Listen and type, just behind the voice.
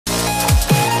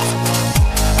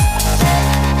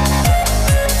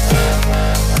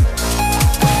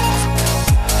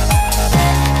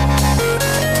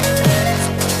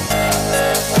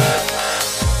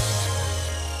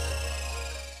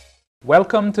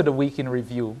Welcome to the Week in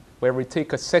Review, where we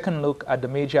take a second look at the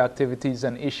major activities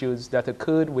and issues that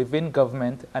occurred within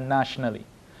government and nationally.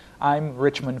 I'm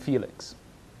Richmond Felix.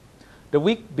 The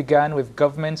week began with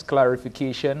government's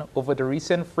clarification over the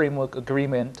recent framework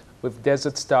agreement with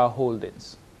Desert Star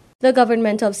Holdings. The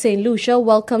government of St. Lucia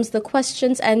welcomes the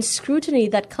questions and scrutiny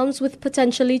that comes with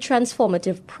potentially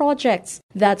transformative projects.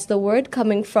 That's the word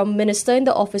coming from Minister in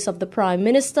the Office of the Prime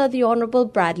Minister, the Honorable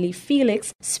Bradley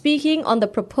Felix, speaking on the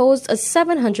proposed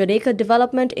 700-acre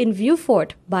development in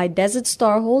Viewfort by Desert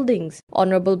Star Holdings.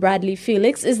 Honorable Bradley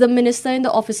Felix is the Minister in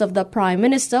the Office of the Prime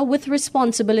Minister with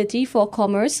responsibility for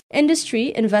commerce,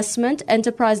 industry, investment,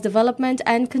 enterprise development,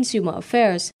 and consumer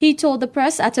affairs. He told the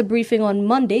press at a briefing on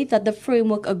Monday that the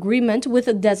framework agreement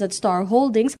with Desert Star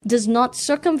Holdings does not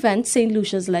circumvent St.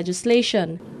 Lucia's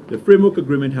legislation. The framework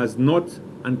agreement has not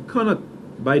and cannot,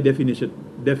 by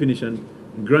definition,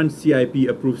 grant CIP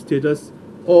approved status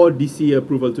or DCA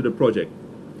approval to the project.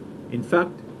 In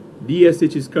fact,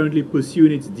 DSH is currently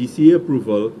pursuing its DCA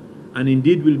approval and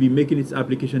indeed will be making its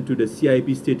application to the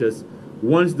CIP status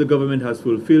once the government has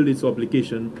fulfilled its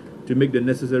obligation to make the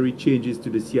necessary changes to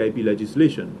the CIP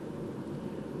legislation.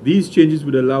 These changes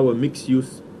would allow a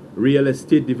mixed-use real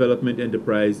estate development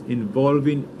enterprise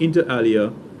involving inter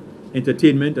alia,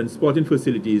 entertainment and sporting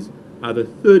facilities are the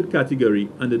third category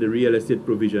under the real estate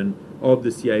provision of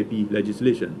the CIP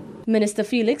legislation. Minister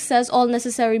Felix says all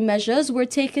necessary measures were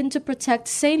taken to protect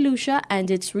St. Lucia and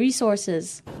its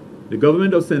resources. The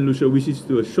government of St. Lucia wishes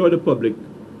to assure the public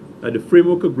that the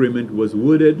framework agreement was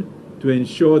worded to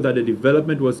ensure that the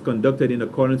development was conducted in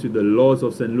accordance with the laws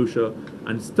of St. Lucia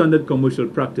and standard commercial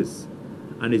practice,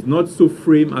 and is not so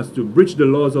framed as to breach the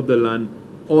laws of the land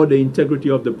or the integrity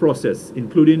of the process,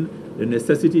 including the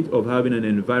necessity of having an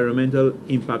environmental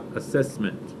impact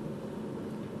assessment.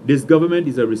 This government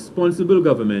is a responsible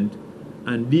government,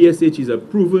 and DSH is a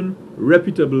proven,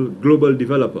 reputable global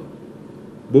developer.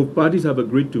 Both parties have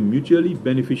agreed to mutually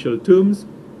beneficial terms,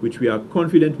 which we are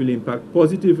confident will impact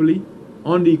positively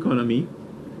on the economy,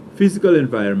 physical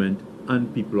environment,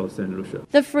 and people of St. Lucia.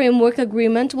 The framework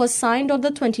agreement was signed on the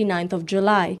 29th of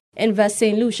July. Invest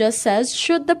St. Lucia says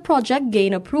should the project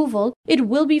gain approval, it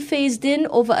will be phased in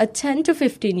over a 10 to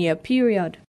 15-year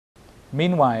period.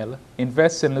 Meanwhile,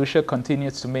 Invest St. Lucia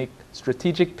continues to make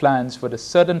strategic plans for the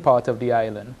southern part of the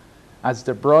island as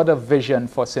the broader vision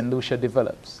for St. Lucia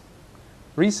develops.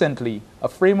 Recently, a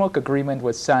framework agreement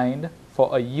was signed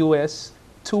for a US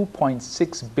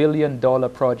 $2.6 billion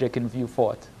project in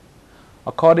Viewfort.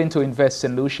 According to Invest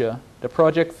St. Lucia, the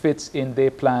project fits in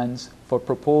their plans for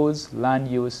proposed land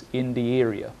use in the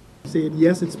area. Said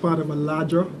yes, it's part of a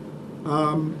larger,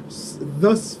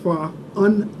 thus far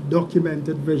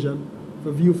undocumented vision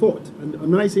for Viewfort. And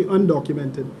when I say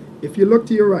undocumented, if you look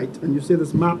to your right and you see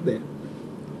this map there,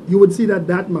 you would see that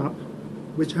that map,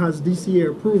 which has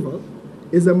DCA approval,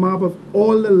 is a map of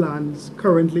all the lands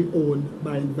currently owned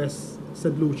by Invest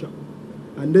St. Lucia.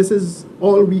 And this is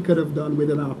all we could have done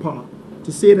within our power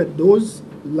to say that those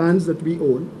lands that we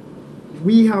own,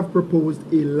 we have proposed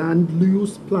a land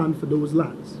use plan for those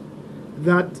lands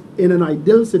that in an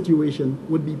ideal situation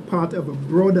would be part of a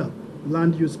broader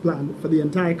land use plan for the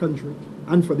entire country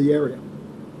and for the area.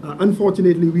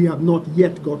 Unfortunately, we have not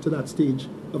yet got to that stage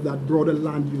of that broader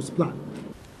land use plan.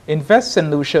 Invest St.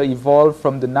 Lucia evolved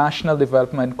from the National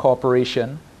Development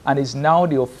Corporation and is now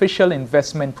the official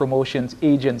investment promotions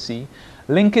agency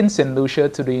linking St. Lucia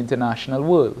to the international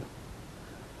world.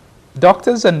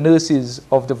 Doctors and nurses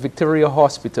of the Victoria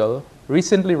Hospital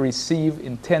recently received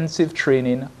intensive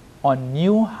training on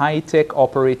new high-tech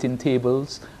operating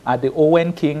tables at the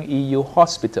Owen EU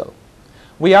Hospital.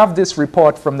 We have this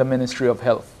report from the Ministry of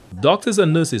Health. Doctors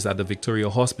and nurses at the Victoria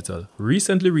Hospital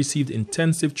recently received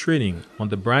intensive training on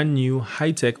the brand new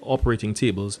high-tech operating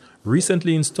tables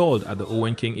recently installed at the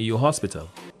Owen EU Hospital.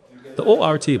 The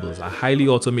OR tables are highly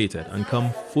automated and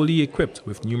come fully equipped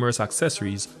with numerous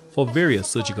accessories for various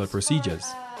surgical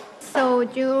procedures. So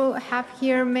you have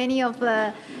here many of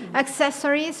the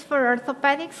accessories for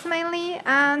orthopedics mainly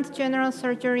and general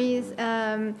surgeries,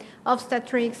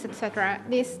 obstetrics, etc.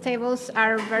 These tables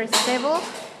are very stable,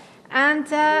 and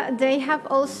they have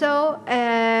also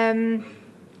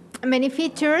many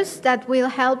features that will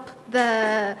help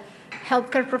the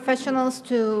healthcare professionals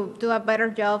to do a better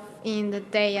job in the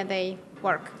day-to-day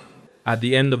work. At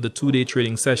the end of the two-day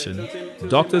training session,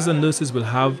 doctors and nurses will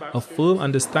have a firm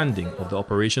understanding of the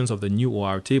operations of the new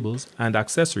OR tables and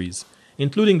accessories,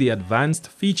 including the advanced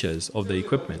features of the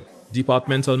equipment.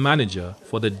 Departmental Manager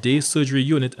for the Day Surgery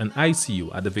Unit and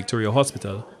ICU at the Victoria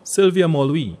Hospital, Sylvia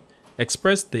Molui,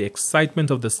 expressed the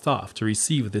excitement of the staff to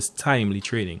receive this timely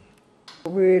training.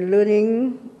 We're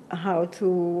learning how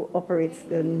to operate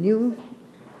our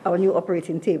new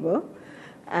operating table,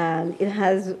 and it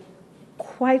has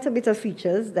quite a bit of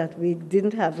features that we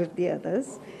didn't have with the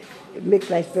others. It makes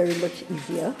life very much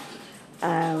easier.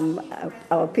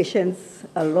 Our patients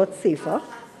a lot safer,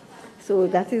 so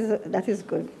that is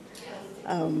good.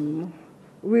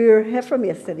 We're here from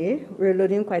yesterday. We're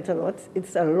learning quite a lot.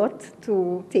 It's a lot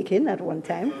to take in at one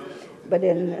time, but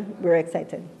then we're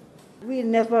excited. We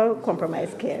never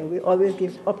compromise care. We always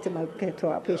give optimal care to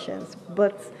our patients.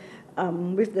 But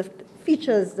with the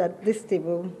features that this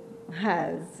table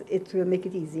has, it will make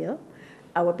it easier.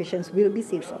 Our patients will be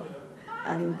safer,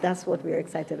 and that's what we're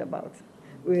excited about.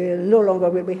 No longer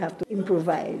will we have to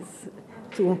improvise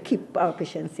to keep our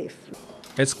patients safe.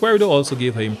 Esquerdo also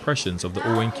gave her impressions of the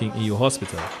Owen King EU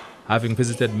Hospital, having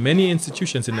visited many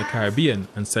institutions in the Caribbean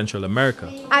and Central America.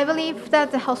 I believe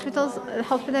that the hospital is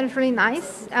really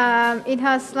nice. It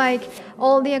has like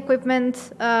all the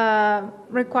equipment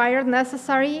required,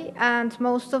 necessary, and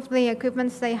most of the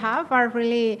equipments they have are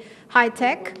really high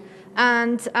tech.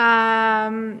 And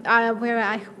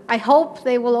I hope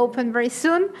they will open very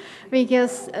soon,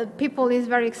 because people is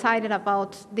very excited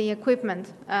about the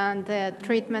equipment and the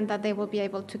treatment that they will be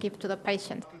able to give to the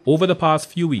patient. Over the past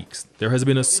few weeks, there has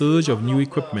been a surge of new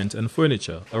equipment and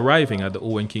furniture arriving at the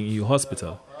Owen King EU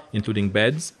Hospital, including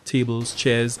beds, tables,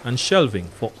 chairs, and shelving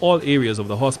for all areas of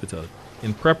the hospital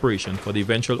in preparation for the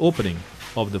eventual opening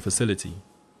of the facility.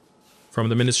 From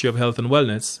the Ministry of Health and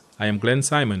Wellness, I am Glenn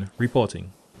Simon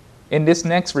reporting. In this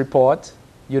next report,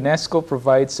 UNESCO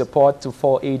provides support to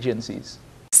 4 agencies.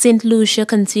 St. Lucia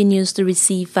continues to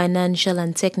receive financial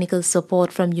and technical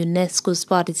support from UNESCO's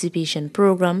participation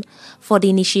program for the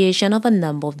initiation of a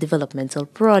number of developmental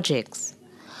projects.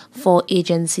 4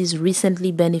 agencies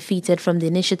recently benefited from the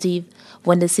initiative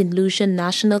when the St. Lucia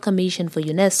National Commission for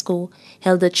UNESCO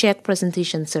held a check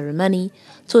presentation ceremony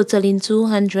totaling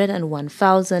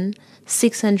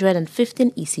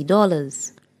 $201,615 EC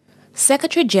dollars.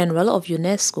 Secretary General of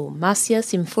UNESCO, Marcia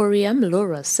Symphoriam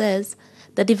Laura, says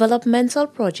the developmental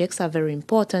projects are very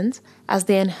important as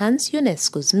they enhance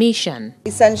UNESCO's mission.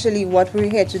 Essentially, what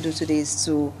we're here to do today is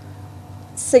to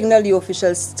signal the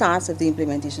official start of the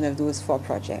implementation of those 4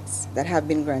 projects that have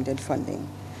been granted funding.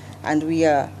 And we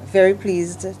are very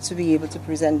pleased to be able to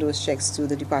present those checks to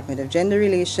the Department of Gender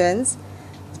Relations,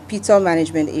 the Peter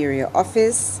Management Area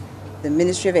Office, the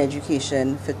Ministry of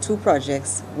Education for 2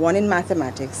 projects, one in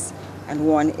mathematics and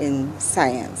one in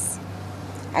science.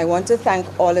 I want to thank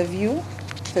all of you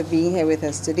for being here with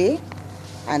us today,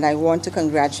 and I want to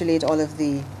congratulate all of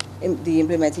the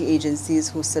implementing agencies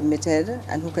who submitted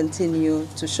and who continue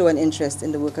to show an interest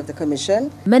in the work of the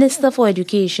Commission. Minister for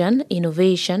Education,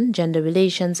 Innovation, Gender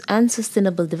Relations and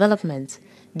Sustainable Development,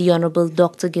 the Honourable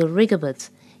Dr. Gil Rigobert,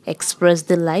 expressed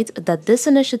delight that this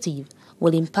initiative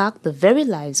will impact the very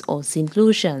lives of St.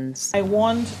 Lucians. I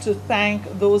want to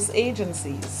thank those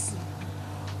agencies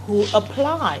who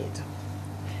applied,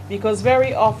 because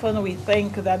very often we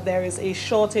think that there is a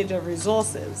shortage of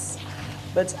resources,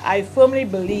 but I firmly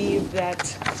believe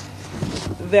that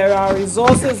there are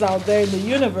resources out there in the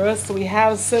universe. We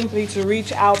have simply to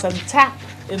reach out and tap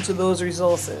into those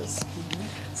resources.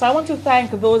 So I want to thank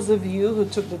those of you who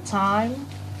took the time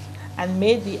and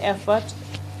made the effort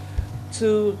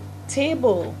to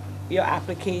table your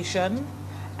application,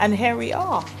 and here we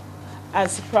are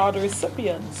as proud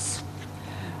recipients,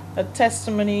 a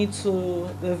testimony to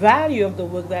the value of the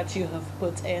work that you have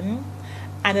put in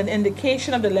and an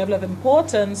indication of the level of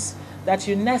importance that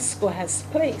UNESCO has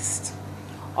placed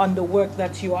on the work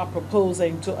that you are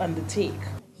proposing to undertake.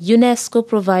 UNESCO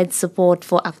provides support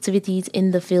for activities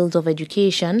in the field of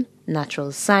education,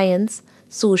 natural science,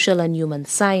 social and human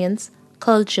science,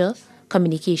 culture,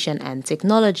 communication and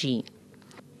technology.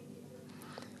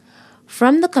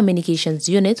 From the Communications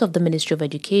Unit of the Ministry of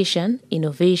Education,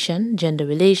 Innovation, Gender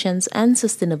Relations and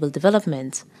Sustainable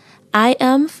Development, I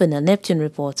am Fina Neptune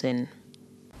reporting.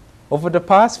 Over the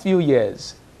past few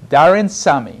years, Daren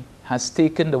Sammy has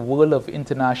taken the world of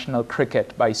international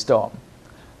cricket by storm,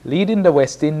 leading the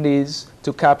West Indies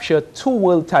to capture 2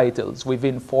 world titles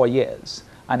within 4 years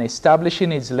and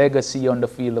establishing his legacy on the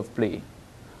field of play.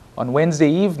 On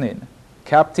Wednesday evening,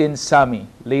 Captain Sammy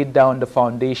laid down the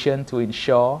foundation to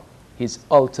ensure his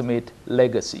ultimate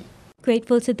legacy.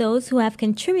 Grateful to those who have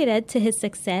contributed to his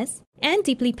success and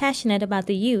deeply passionate about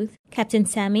the youth, Captain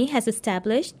Sammy has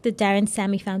established the Daren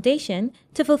Sammy Foundation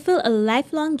to fulfill a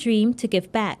lifelong dream to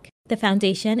give back. The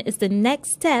foundation is the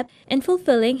next step in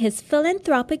fulfilling his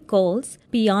philanthropic goals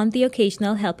beyond the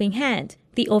occasional helping hand.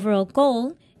 The overall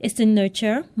goal is to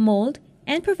nurture, mold,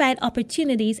 and provide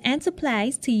opportunities and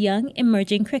supplies to young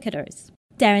emerging cricketers.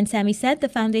 Daren Sammy said the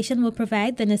foundation will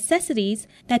provide the necessities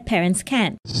that parents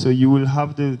can't. So you will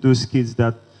have those kids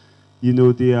that, you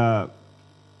know, they are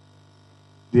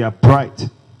bright,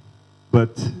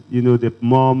 but, you know, the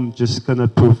mom just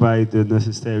cannot provide the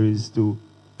necessaries to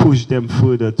push them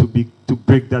further, to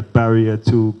break that barrier,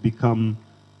 to become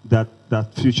that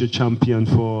future champion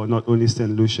for not only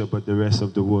St. Lucia, but the rest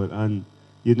of the world. And,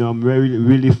 you know, I'm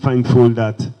really thankful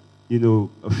that, you know,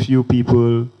 a few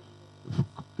people,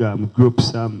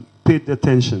 groups paid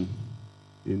attention,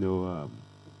 you know,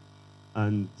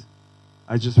 and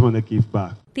I just want to give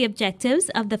back. The objectives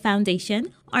of the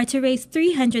foundation are to raise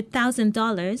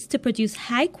 $300,000 to produce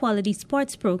high-quality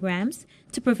sports programs,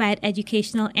 to provide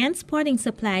educational and sporting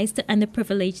supplies to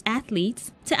underprivileged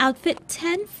athletes, to outfit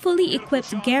 10 fully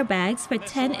equipped gear bags for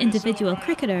 10 individual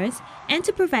cricketers, and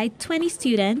to provide 20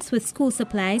 students with school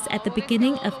supplies at the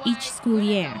beginning of each school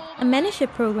year. A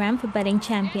mentorship program for budding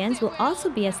champions will also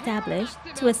be established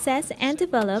to assess and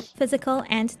develop physical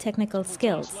and technical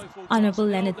skills. Honorable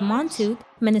Leonard Montoot,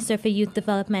 Minister for Youth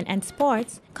Development and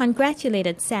Sports,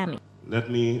 congratulated Sammy.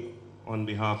 Let me, on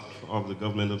behalf of the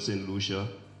government of St. Lucia,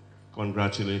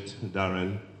 congratulate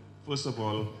Daren, first of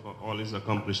all, for all his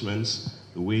accomplishments,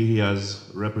 the way he has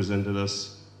represented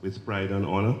us with pride and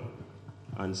honor.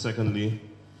 And secondly,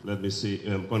 let me say,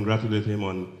 congratulate him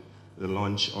on the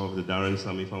launch of the Daren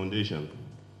Sammy Foundation.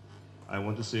 I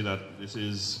want to say that this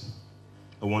is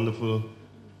a wonderful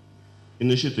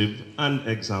initiative and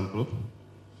example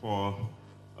for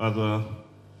other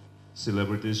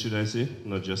celebrities, should I say,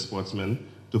 not just sportsmen,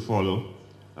 to follow.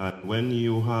 And when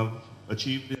you have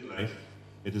achieved in life,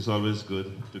 it is always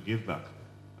good to give back.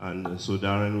 And so,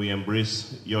 Daren, we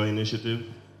embrace your initiative,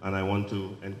 and I want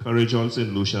to encourage all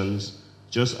St. Lucians,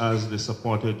 just as they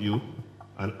supported you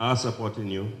and are supporting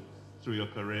you through your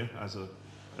career as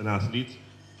an athlete,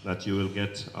 that you will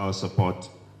get our support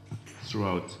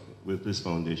throughout with this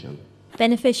foundation.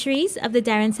 Beneficiaries of the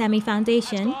Daren Sammy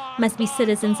Foundation must be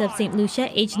citizens of St. Lucia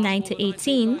aged 9 to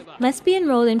 18, must be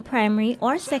enrolled in primary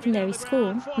or secondary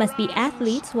school, must be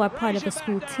athletes who are part of a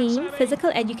school team, physical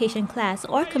education class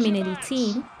or community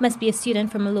team, must be a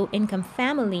student from a low-income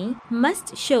family,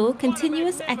 must show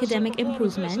continuous academic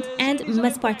improvement, and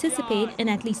must participate in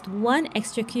at least one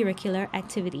extracurricular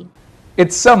activity.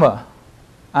 It's summer,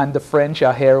 and the French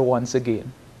are here once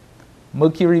again.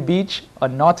 Mercury Beach, a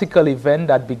nautical event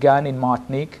that began in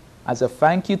Martinique as a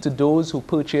thank you to those who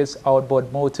purchased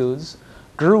outboard motors,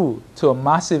 grew to a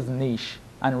massive niche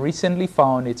and recently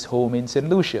found its home in St.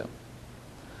 Lucia.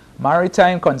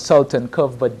 Maritime consultant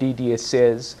Cuthbert Didier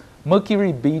says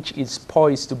Mercury Beach is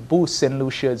poised to boost St.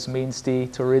 Lucia's mainstay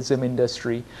tourism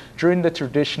industry during the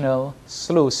traditional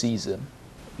slow season.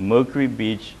 Mercury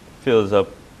Beach fills up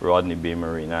Rodney Bay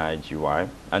Marina IGY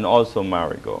and also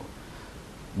Marigot.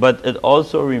 But it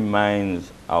also reminds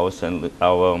our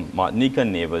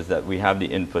Martinican neighbors that we have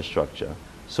the infrastructure.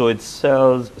 So it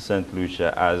sells St.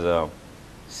 Lucia as a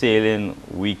sailing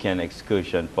weekend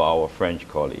excursion for our French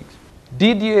colleagues.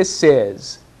 Didier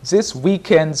says this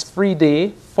weekend's free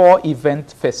day for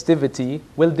event festivity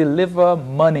will deliver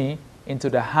money into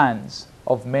the hands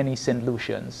of many St.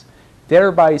 Lucians,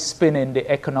 thereby spinning the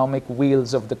economic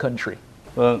wheels of the country.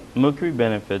 Well, Mercury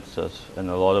benefits us in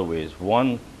a lot of ways.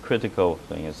 One critical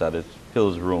thing is that it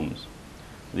fills rooms.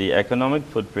 The economic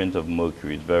footprint of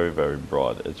Mercury is very, very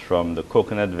broad. It's from the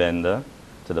coconut vendor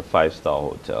to the five-star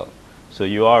hotel. So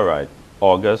you are right.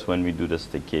 August, when we do the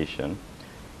staycation,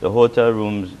 the hotel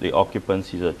rooms, the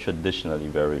occupancies are traditionally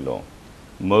very low.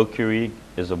 Mercury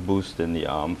is a boost in the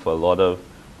arm for a lot of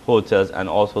hotels and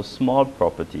also small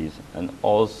properties and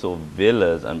also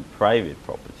villas and private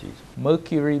properties.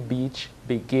 Mercury Beach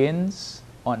begins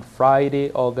on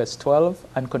Friday, August 12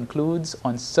 and concludes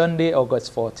on Sunday,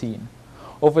 August 14.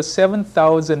 Over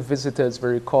 7,000 visitors were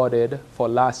recorded for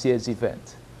last year's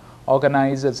event.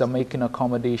 Organizers are making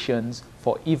accommodations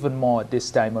for even more this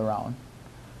time around.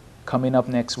 Coming up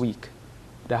next week,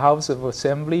 the House of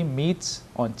Assembly meets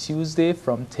on Tuesday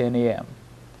from 10 a.m.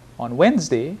 On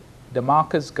Wednesday, the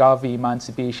Marcus Garvey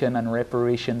Emancipation and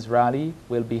Reparations Rally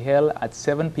will be held at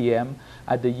 7 p.m.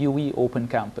 at the UE Open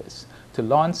Campus to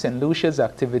launch St. Lucia's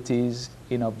activities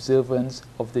in observance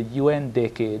of the UN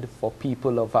Decade for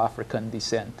People of African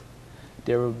Descent.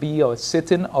 There will be a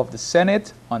sitting of the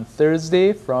Senate on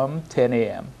Thursday from 10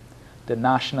 a.m. The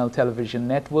National Television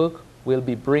Network will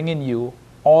be bringing you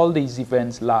all these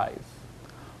events live.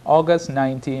 August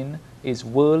 19 is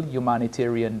World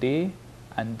Humanitarian Day,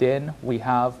 and then we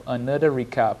have another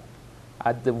recap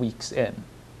at the week's end.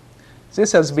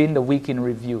 This has been the Week in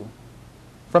Review.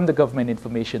 From the Government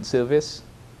Information Service,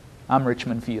 I'm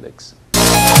Richmond Felix.